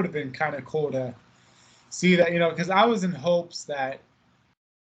 So that would have been kind of cool to see that, because I was in hopes that,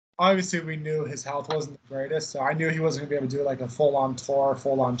 obviously we knew his health wasn't the greatest, so I knew he wasn't going to be able to do like a full-on tour,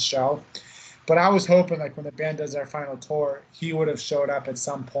 full-on show. But I was hoping like when the band does their final tour, he would have showed up at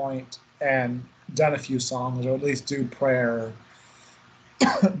some point and done a few songs, or at least do prayer.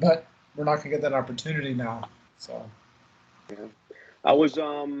 But we're not going to get that opportunity now. So yeah. I was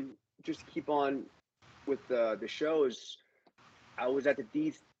just to keep on with the shows. I was at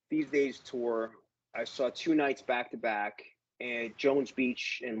the These Days tour. I saw 2 nights back to back at Jones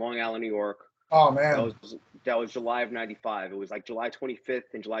Beach in Long Island, New York. Oh man, that was July of '95. It was like July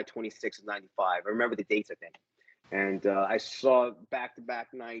 25th and July 26th of '95. I remember the dates, I think. And I saw back to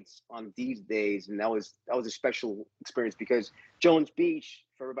back nights on These Days, and that was a special experience because Jones Beach,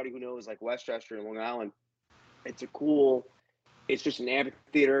 for everybody who knows, like Westchester and Long Island, it's just an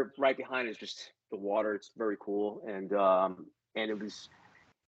amphitheater right behind it. It's just the water. It's very cool, and it was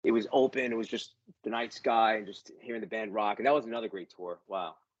it was open. It was just the night sky and just hearing the band rock. And that was another great tour.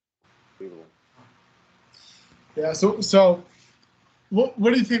 Wow. Unbelievable. Yeah. So what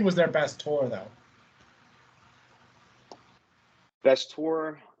do you think was their best tour though? Best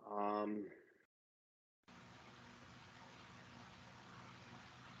tour.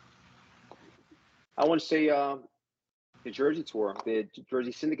 I want to say the Jersey tour, the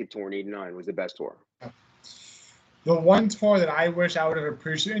Jersey Syndicate tour in '89 was the best tour. The one tour that I wish I would have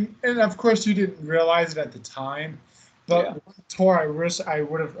appreciated, and of course you didn't realize it at the time, but Yeah. one tour I wish I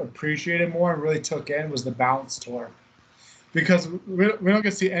would have appreciated more and really took in was the Bounce tour, because we don't get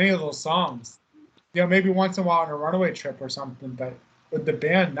to see any of those songs. You know, maybe once in a while on a Runaway trip or something, but with the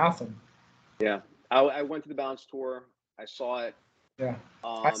band, nothing. Yeah. I went to the Bounce tour. I saw it. Yeah,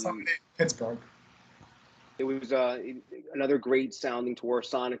 I saw it in Pittsburgh. It was another great sounding tour.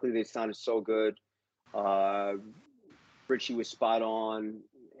 Sonically, they sounded so good. Richie was spot on,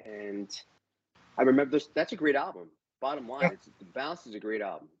 and I remember this. That's a great album. Bottom line, Yeah. it's the Bounce is a great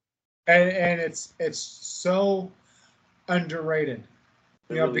album. And it's so underrated.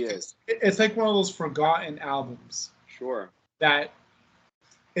 It You know, really because is. it's like one of those forgotten albums Sure. that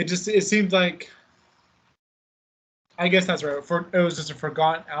it seemed like, I guess that's right. It was just a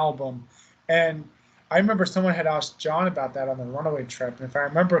forgotten album, and I remember someone had asked John about that on the Runaway trip, and if I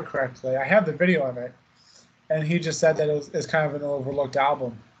remember correctly, I have the video of it, and he just said that it's kind of an overlooked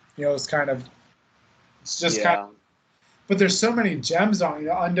album. You know, it's just kind of, Yeah. but there's so many gems on it. You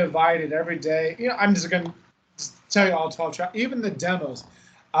know, Undivided, Every Day. You know, I'm just gonna tell you all 12 tracks, even the demos.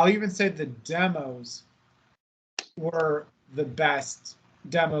 I'll even say the demos were the best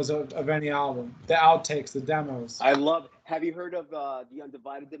demos of any album. The outtakes, the demos. I love. Have you heard of the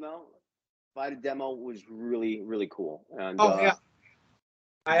Undivided demo? Divided demo was really really cool, and Oh yeah,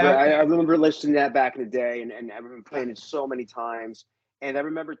 I remember listening to that back in the day, and I remember playing it so many times. And I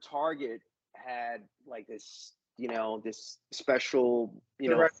remember Target had like this, this special,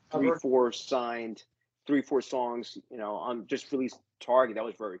 the red three, cover. four signed, 3, 4 songs, on just released Target. That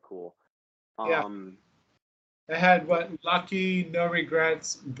was very cool. Yeah, it had what Lucky, No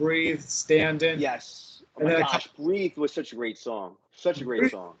Regrets, Breathe, Standing, Yes. Oh and my then gosh, Breathe was such a great song. Such a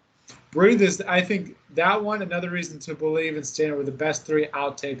great song. Breathe is, I think, that one. Another Reason to Believe and Standing were the best three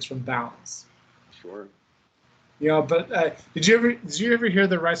outtakes from Bounce. Sure. You know, but did you ever hear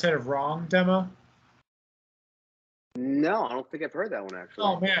the Right Side of Wrong demo? No, I don't think I've heard that one actually.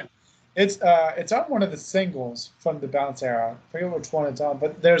 Oh man, it's on one of the singles from the Bounce era. I forget which one it's on,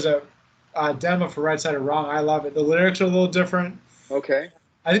 but there's a demo for Right Side of Wrong. I love it. The lyrics are a little different. Okay.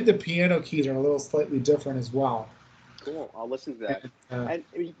 I think the piano keys are a little slightly different as well. Cool. I'll listen to that. And,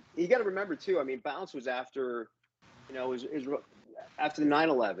 And you got to remember too. I mean, Bounce was after, it was after the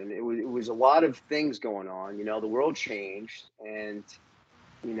 9/11. It was a lot of things going on. The world changed, and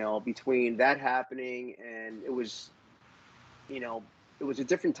between that happening and it was a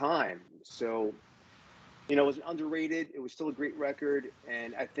different time. So it was underrated. It was still a great record,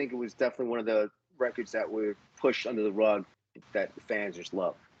 and I think it was definitely one of the records that were pushed under the rug that the fans just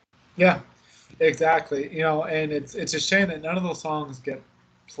love. yeah, exactly. You know, and it's a shame that none of those songs get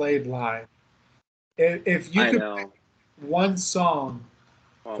played live. If you I could pick know. one song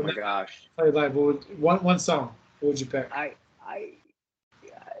Oh from my that gosh. played live, one song? What would you pick? I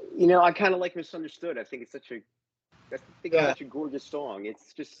I kind of like Misunderstood. I think it's Yeah, such a gorgeous song.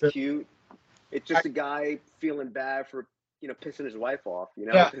 It's just the- cute. It's I, just a guy feeling bad for, pissing his wife off,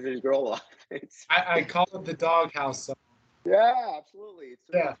 yeah, pissing his girl off. It's I call it the Doghouse song. yeah, absolutely.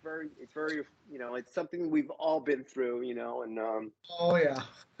 Yeah. It's very, it's something we've all been through, and Oh yeah.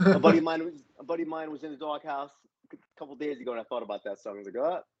 a buddy of mine was in the doghouse a couple days ago, and I thought about that song. I was like,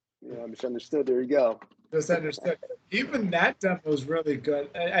 oh, Misunderstood. There you go. Misunderstood. Even that demo is really good.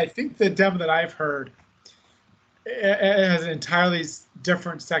 I think the demo that I've heard it has an entirely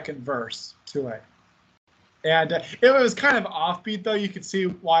different second verse to it. And it was kind of offbeat, though. You could see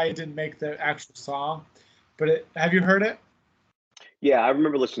why it didn't make the actual song. But have you heard it? Yeah, I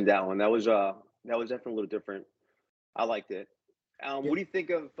remember listening to that one. That was definitely a little different. I liked it. Yeah. What do you think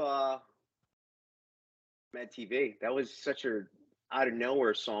of Mad TV? That was such a out of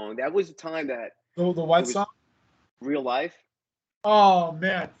nowhere song. That was a time that The it what was song? real life. Oh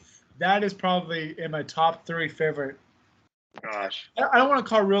man, that is probably in my top three favorite. Gosh. I don't want to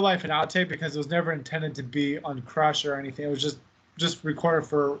call Real Life an outtake because it was never intended to be on Crush or anything. It was just recorded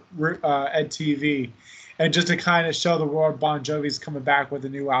for Ed TV, and just to kind of show the world Bon Jovi's coming back with a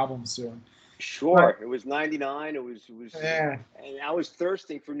new album soon. But Sure. It was 99. It was yeah, and I was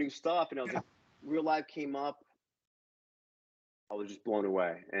thirsting for new stuff, and I was yeah, like, real life came up. I was just blown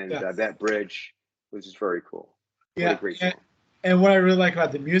away. And yeah, that bridge was just very cool. What a yeah. great song. And what I really like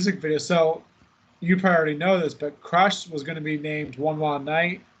about the music video, so you probably already know this, but Crush was going to be named One Wild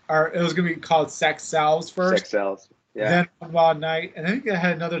Night, or it was going to be called Sex Sells Sex first, sells. Yeah. then One Wild Night, and I think it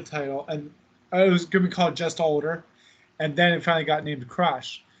had another title, and it was going to be called Just Older, and then it finally got named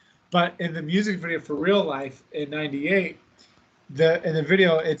Crush. But in the music video for Real Life in '98, in the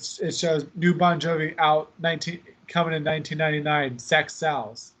video it shows new Bon Jovi out 19 coming in 1999, Sex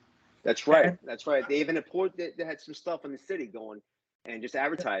Sells. That's right. And That's right. They even they had some stuff in the city going and just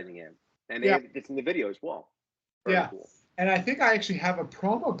advertising it. And yeah, it's in the video as well. Very yeah. cool. And I think I actually have a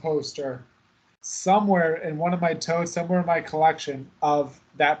promo poster somewhere in one of my totes, somewhere in my collection of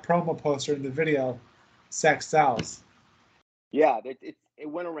that promo poster in the video, Sex Sells. Yeah, it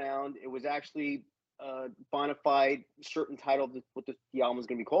went around. It was actually bona fide certain title of what the album was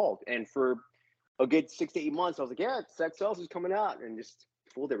going to be called. And for a good 6 to 8 months, I was like, yeah, Sex Sells is coming out, and just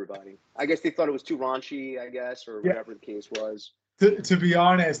fooled everybody. I guess they thought it was too raunchy, I guess, or Yeah. whatever the case was. To be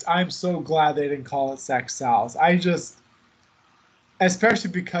honest, I'm so glad they didn't call it Sex Sells. I just, especially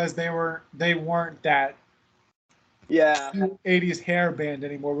because they weren't that Yeah, 80s hair band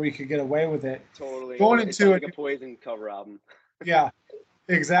anymore where you could get away with it. totally. Going It sounds into like it, a Poison cover album. yeah,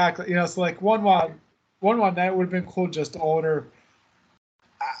 exactly. So like One Wild Night would have been cool, just older.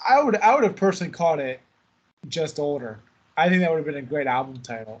 I would have personally called it Just Older. I think that would have been a great album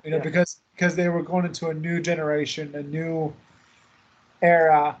title. Yeah. Because they were going into a new generation, a new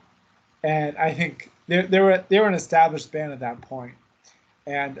era, and I think they were an established band at that point.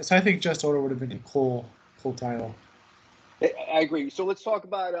 And so I think Just Older would have been a cool title. I agree. So let's talk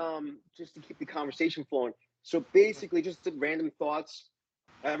about just to keep the conversation flowing. So basically, just some random thoughts.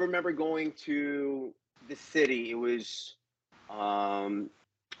 I remember going to the city. It was,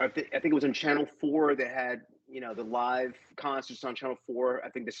 I think it was on Channel 4. They had the live concerts on Channel 4. I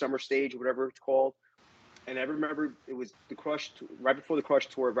think the summer stage, or whatever it's called. And I remember it was the Crush right before the Crush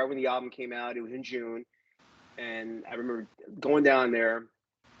tour, right when the album came out. It was in June, and I remember going down there,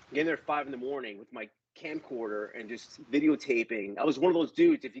 getting there at 5 in the morning with my camcorder and just videotaping. I was one of those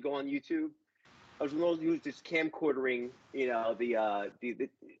dudes. If you go on YouTube, I was one of those dudes just camcordering. The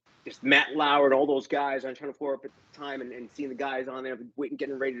just Matt Lauer and all those guys on Channel 4 up at the time, and seeing the guys on there waiting,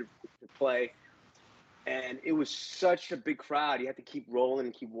 getting ready to play. And it was such a big crowd. You have to keep rolling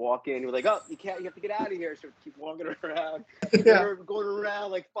and keep walking. You're like, oh, you have to get out of here. So keep walking around. Yeah. We're going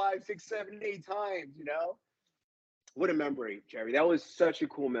around like 5, 6, 7, 8 times. What a memory, Jerry. That was such a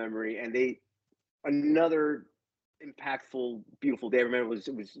cool memory. And another impactful, beautiful day. I remember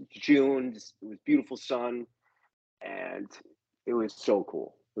it was June. It was beautiful sun, and it was so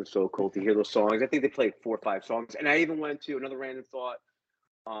cool. It was so cool to hear those songs. I think they played 4 or 5 songs, and I even went to another random thought.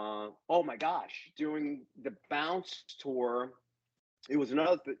 Oh my gosh! During the Bounce tour, it was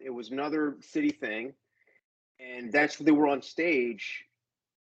another city thing, and that's where they were on stage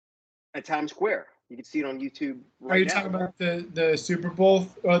at Times Square. You can see it on YouTube Are right you now. talking about the Super Bowl?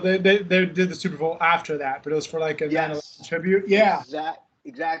 Well, they did the Super Bowl after that, but it was for like a 9/11 Yes, tribute. Yeah.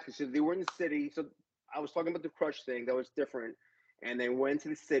 exactly. So they were in the city. So I was talking about the Crush thing. That was different. And they went to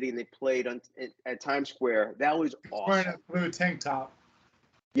the city and they played at Times Square. That was He's wearing awesome. a blue tank top.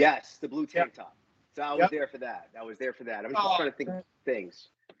 Yes, the blue Yep. tank top. So I was Yep. there for that. I'm just Oh, trying to think of things.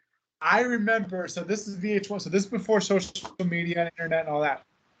 I remember. So this is VH1. So this is before social media and internet and all that.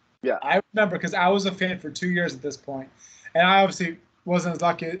 Yeah. I remember because I was a fan for 2 years at this point, and I obviously wasn't as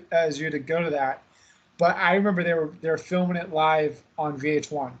lucky as you to go to that. But I remember they were filming it live on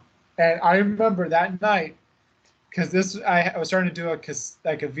VH1, and I remember that night because I was starting to do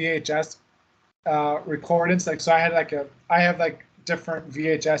like a VHS recordings. Like so, I have like different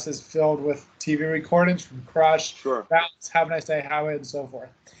VHSs filled with TV recordings from Crush, Sure. Bounce, Have a Nice Day, Highway, and so forth.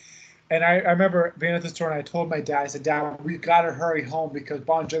 And I remember being at the store and I told my dad, I said, Dad, we got to hurry home because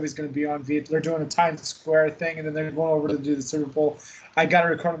Bon Jovi's going to be on VHS. They're doing a Times Square thing and then they're going over to do the Super Bowl. I got to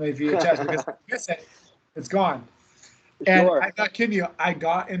record on my VHS because if I miss it, it's gone. And Sure. I'm not kidding you. I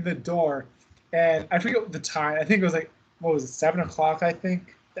got in the door and I forget what the time. I think it was like, what was it, 7 o'clock, I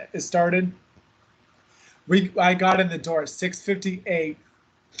think it started. I got in the door at 6:58,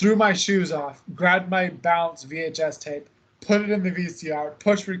 threw my shoes off, grabbed my Bounce VHS tape, put it in the VCR,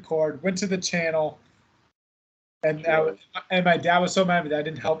 push record, went to the channel, and Sure. and my dad was so mad at me that I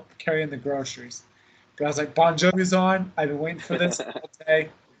didn't help carry in the groceries. But I was like, Bon Jovi's on. I've been waiting for this all day.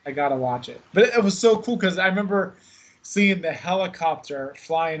 I gotta watch it. But it was so cool because I remember seeing the helicopter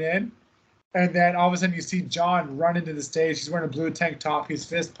flying in, and then all of a sudden you see John run into the stage. He's wearing a blue tank top. He's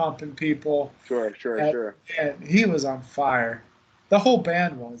fist pumping people, Sure. Sure. and he was on fire. The whole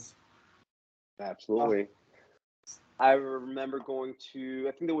band was. Absolutely. I remember going to,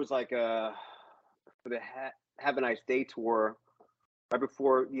 I think there was like for the Have a Nice Day tour. right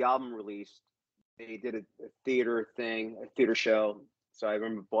before the album released, they did a theater thing, a theater show. So I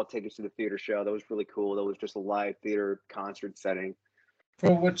remember bought tickets to the theater show. That was really cool. That was just a live theater concert setting.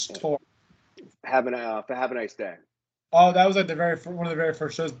 For which tour? Have a nice day. Oh, that was like one of the very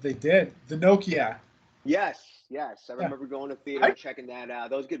first shows that they did. The Nokia. Yes, yes. I Yeah. remember going to theater, checking that out.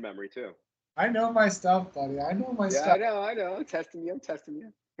 That was a good memory too. I know my stuff, buddy. I know my Yeah, stuff. I know. I'm testing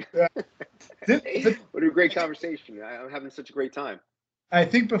you. Yeah. What a great conversation. I'm having such a great time. I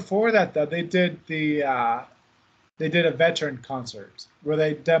think before that, though, they did a veteran concert where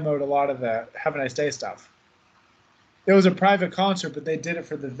they demoed a lot of the Have a Nice Day stuff. It was a private concert, but they did it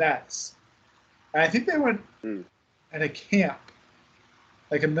for the vets. And I think they went at a camp,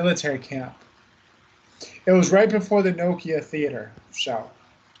 like a military camp. It was right before the Nokia Theater show.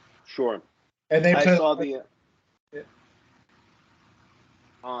 Sure. And they played. I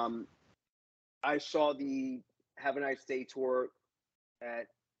saw the Have a Nice Day tour at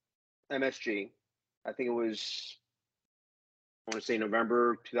MSG. I think it was, I want to say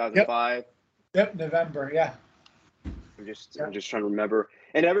November 2005. Yep, November. Yeah. I'm just trying to remember.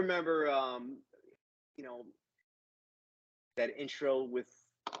 And I remember, that intro with,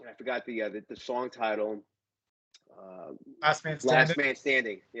 I forgot the song title. Last Man Standing. Last Man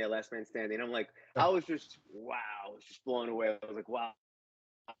Standing. Yeah, Last Man Standing. I'm like, I was just, wow. I was just blown away. I was like, wow.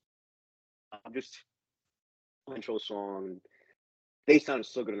 I'm just intro song. They sounded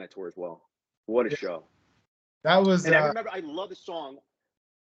so good on that tour as well. What a show. That was. And I remember, I love the song.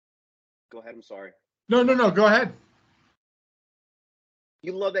 Go ahead. I'm sorry. No. Go ahead.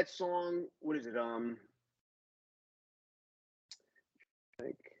 You love that song. What is it?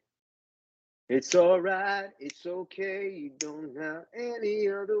 Like, it's all right. It's okay. You don't have any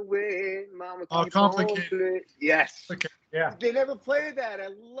other way. Mama, keep Complicated. Yes. Okay. Yeah. They never played that. I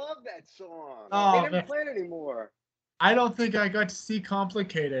love that song. They never play it anymore. I don't think I got to see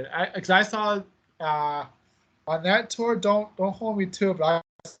Complicated. Because I saw on that tour. Don't hold me to it, but I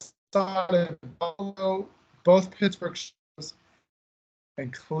saw it in Buffalo, both Pittsburgh shows,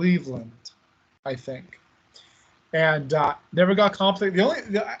 and Cleveland, I think, and never got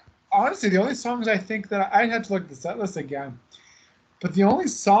Complicated. Honestly, the only songs I think that I had to look at the set list again, but the only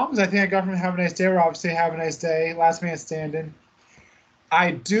songs I think I got from Have a Nice Day were obviously Have a Nice Day, Last Man Standing.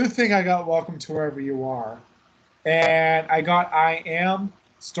 I do think I got Welcome to Wherever You Are. And I got I Am,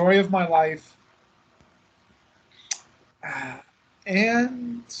 Story of My Life.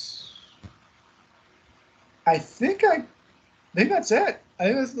 And I think that's it. I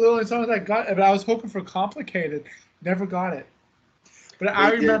think that's the only songs I got. But I was hoping for Complicated. Never got it. But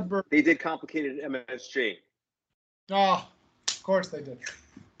I remember. They did Complicated at MSG. Oh, of course they did.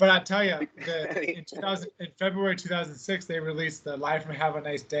 But I tell you, in February 2006, they released the Live from Have a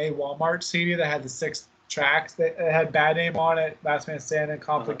Nice Day Walmart CD that had the 6 tracks. It had Bad Name on it, Last Man Standing,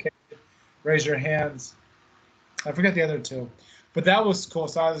 Complicated, Raise Your Hands. I forget the other 2. But that was cool.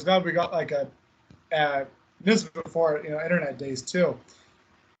 So I was glad we got like this was before internet days too.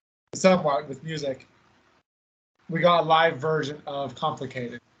 Somewhat with music. We got a live version of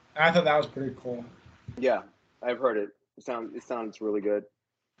Complicated. And I thought that was pretty cool. Yeah, I've heard it. It sounds really good.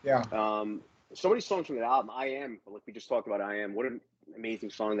 Yeah. So many songs from that album. I Am, like we just talked about. I Am. What an amazing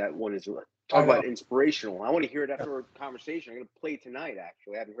song that one is. Talk about inspirational. I want to hear it after our conversation. I'm gonna play it tonight.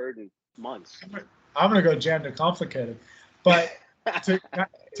 Actually, I haven't heard in months. I'm gonna go jam to Complicated. But to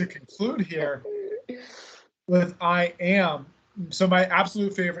conclude here with I Am, so my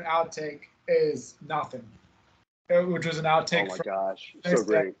absolute favorite outtake is Nothing, which was an outtake. Oh my gosh, so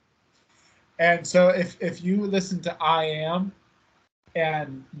great. And so if you listen to I Am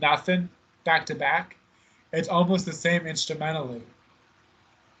and Nothing back to back, it's almost the same instrumentally.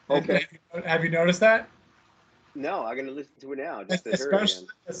 Okay. Have you noticed that? No, I'm gonna listen to it now. Just to hear it again.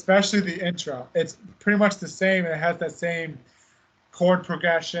 Especially the intro. It's pretty much the same, and it has that same chord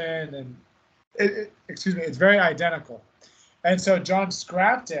progression, and it's very identical. And so John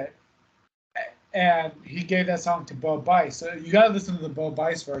scrapped it, and he gave that song to Bo Bice. So you got to listen to the Bo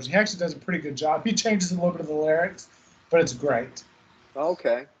Bice version. He actually does a pretty good job. He changes a little bit of the lyrics, but it's great.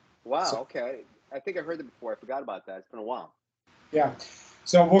 Okay. Wow. Okay. I think I heard it before. I forgot about that. It's been a while. Yeah.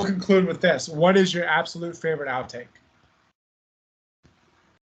 So we'll conclude with this. What is your absolute favorite outtake?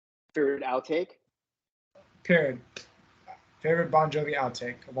 Favorite outtake? Period. Favorite Bon Jovi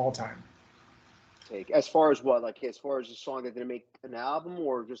outtake of all time. As far as what? Like as far as a song that didn't make an album,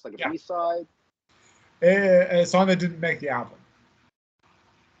 or just like a B-side? A song that didn't make the album.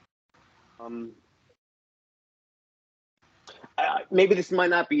 Maybe this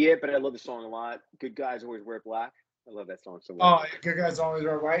might not be it, but I love the song a lot. Good Guys Always Wear Black. I love that song so much. Oh, Good Guys Always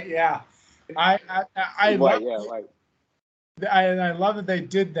Wear White. Yeah, I white. Yeah, white. I love that they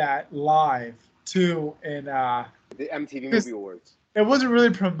did that live too, and The MTV just Movie Awards. it wasn't really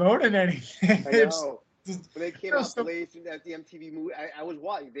promoting anything. I It's know. just, When they came it was out so, blazing at the MTV movie, I was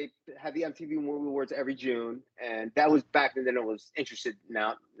watching. They had the MTV Movie Awards every June, and that was back then. It was interested.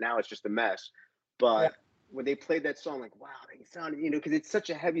 Now it's just a mess. yeah, But when they played that song, like wow, they sounded, because it's such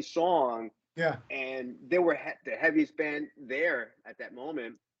a heavy song, yeah, and they were the heaviest band there at that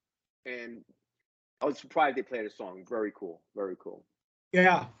moment, and I was surprised they played a song. Very cool, very cool.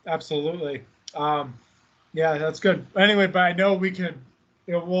 yeah, absolutely. Um, yeah, that's good. Anyway, but I know we can,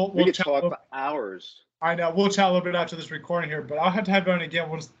 We we'll could chat. talk for hours. I know we'll chat a little bit after this recording here, but I'll have to have you on again.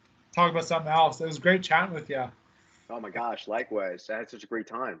 We'll just talk about something else. It was great chatting with you. Oh my gosh, likewise. I had such a great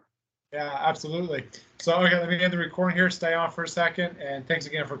time. Yeah, absolutely. So, okay, let me end the recording here. Stay on for a second, and thanks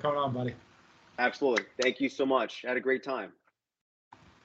again for coming on, buddy. Absolutely. Thank you so much. I had a great time.